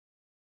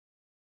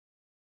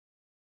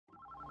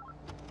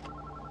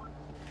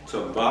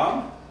So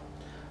Bob,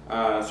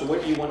 so where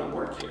do you want to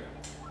work here?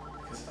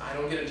 Because if I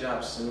don't get a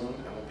job soon,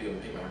 I won't be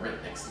able to pay my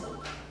rent next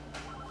month.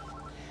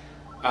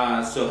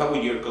 So how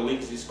would your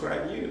colleagues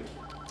describe you?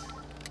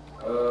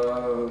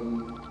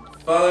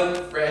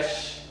 Fun,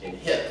 fresh, and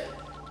hip.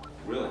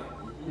 Really?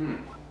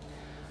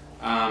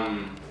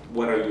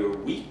 What are your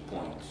weak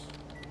points?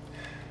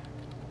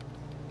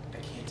 I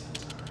can't tell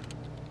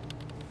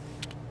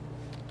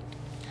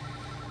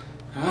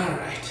time.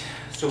 Alright,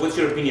 so what's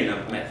your opinion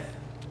of meth?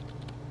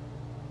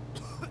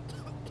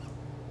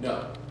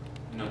 No.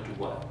 No to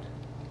what?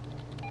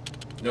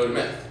 No to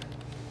meth.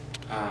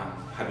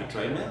 Have you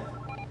tried meth?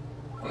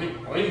 I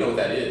don't even know what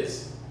that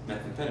is.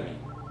 Methamphetamine?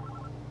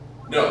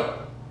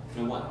 No.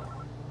 No what?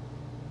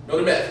 No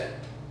to meth.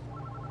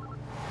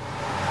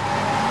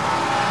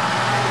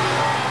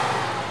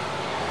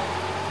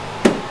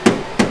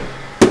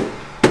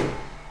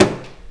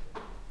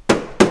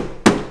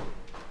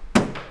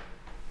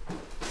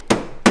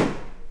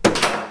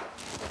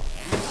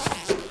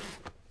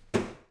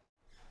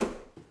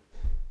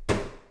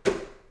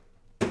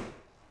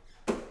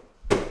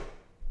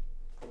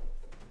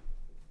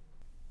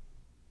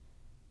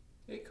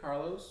 Hey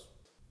Carlos,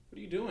 what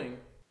are you doing?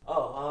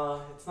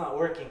 Oh, it's not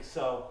working,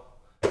 so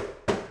I'm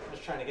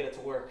just trying to get it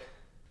to work.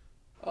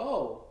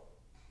 Oh.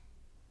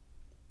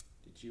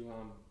 Did you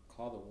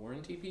call the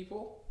warranty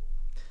people?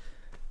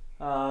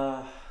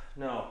 No,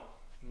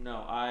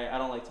 I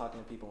don't like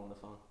talking to people on the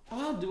phone.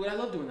 Oh, I'll do it. I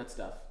love doing that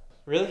stuff.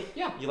 Really?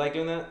 Yeah. You like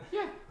doing that? Yeah.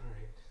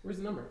 Alright. Where's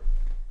the number?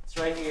 It's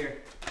right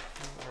here.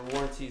 Our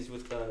warranties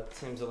with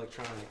Tim's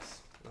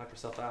Electronics. Knock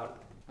yourself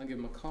out. I'll give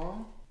him a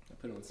call. I'll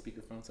put it on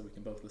speakerphone so we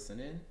can both listen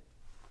in.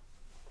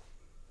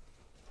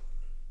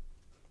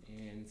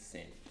 And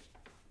send.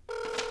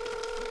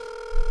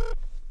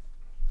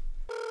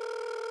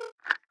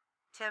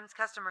 Tim's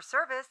customer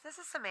service, this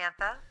is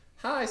Samantha.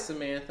 Hi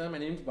Samantha, my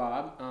name's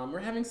Bob. We're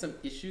having some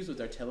issues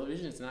with our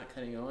television. It's not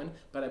cutting on,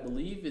 but I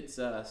believe it's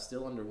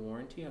still under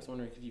warranty. I was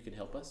wondering if you could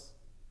help us.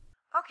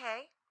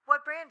 Okay,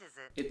 what brand is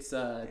it? It's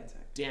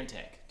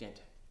Dantec.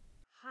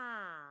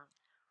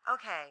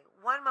 Okay,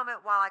 one moment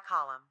while I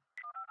call him.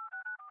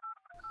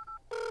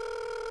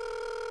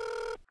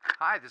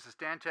 Hi, this is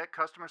Dantec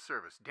Customer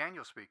Service.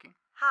 Daniel speaking.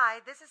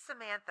 Hi, this is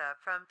Samantha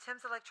from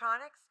Tim's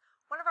Electronics.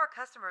 One of our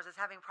customers is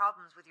having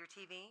problems with your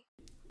TV.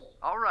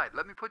 All right,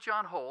 let me put you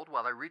on hold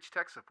while I reach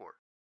tech support.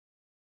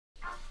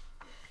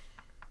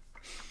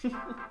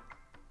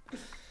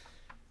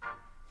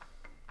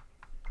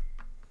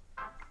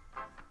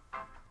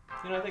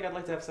 I think I'd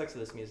like to have sex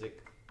with this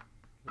music.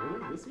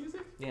 Really? This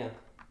music? Yeah.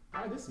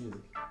 Why this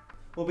music?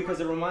 Well, because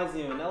it reminds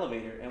me of an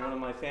elevator, and one of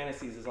my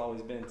fantasies has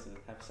always been to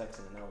have sex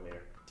in an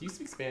elevator. Do you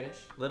speak Spanish?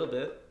 Little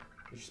bit.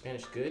 Is your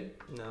Spanish good?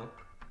 No.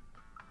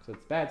 So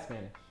it's bad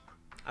Spanish.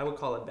 I would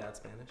call it bad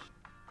Spanish.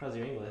 How's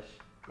your English?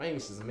 My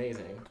English is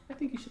amazing. I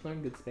think you should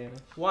learn good Spanish.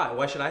 Why?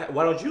 Why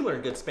don't you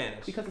learn good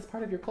Spanish? Because it's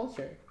part of your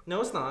culture. No,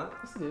 it's not.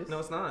 Yes, it is. No,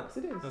 it's not. Yes,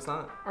 it is. No, it's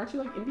not. Aren't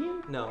you like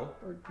Indian? No.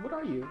 Or what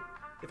are you?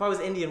 If I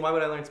was Indian, why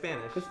would I learn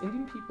Spanish? Because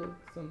Indian people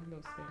some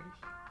know Spanish.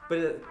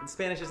 But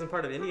Spanish isn't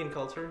part of Indian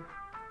culture.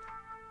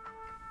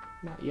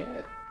 Not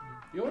yet.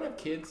 You want to have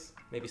kids?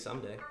 Maybe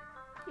someday.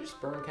 Your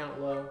sperm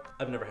count low?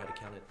 I've never had to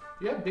count it.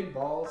 Do you have big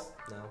balls?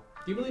 No.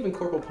 Do you believe in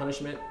corporal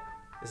punishment?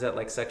 Is that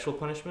like sexual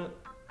punishment?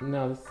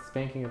 No, this is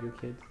spanking of your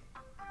kids.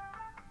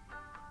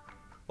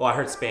 Well, I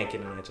heard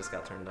spanking and I just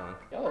got turned on.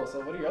 Oh, so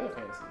what are your other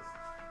fantasies?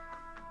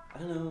 I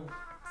don't know.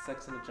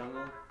 Sex in the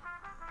jungle?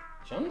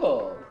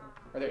 Jungle?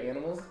 Are there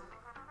animals?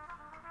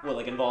 What,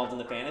 like involved in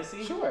the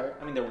fantasy? Sure.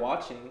 I mean, they're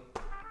watching.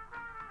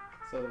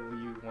 So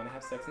you want to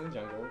have sex in the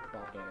jungle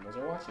while animals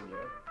are watching you.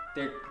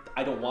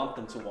 I don't want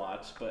them to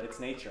watch, but it's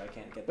nature. I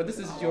can't get them But this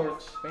to is not your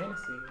watch.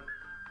 fantasy.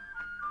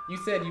 You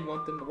said you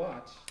want them to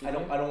watch. I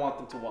don't want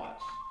them to watch.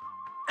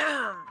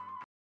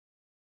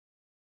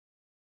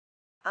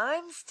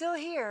 I'm still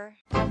here.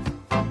 You're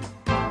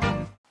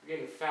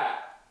getting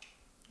fat.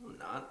 I'm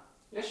not.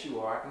 Yes, you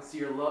are. I can see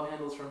your love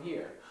handles from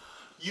here.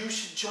 You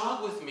should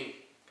jog with me.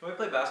 Can we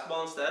play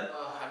basketball instead?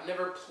 I've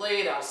never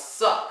played. I'll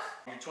suck.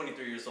 You're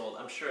 23 years old.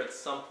 I'm sure at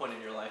some point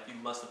in your life you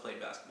must have played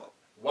basketball.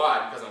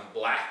 Why? Because I'm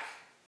black?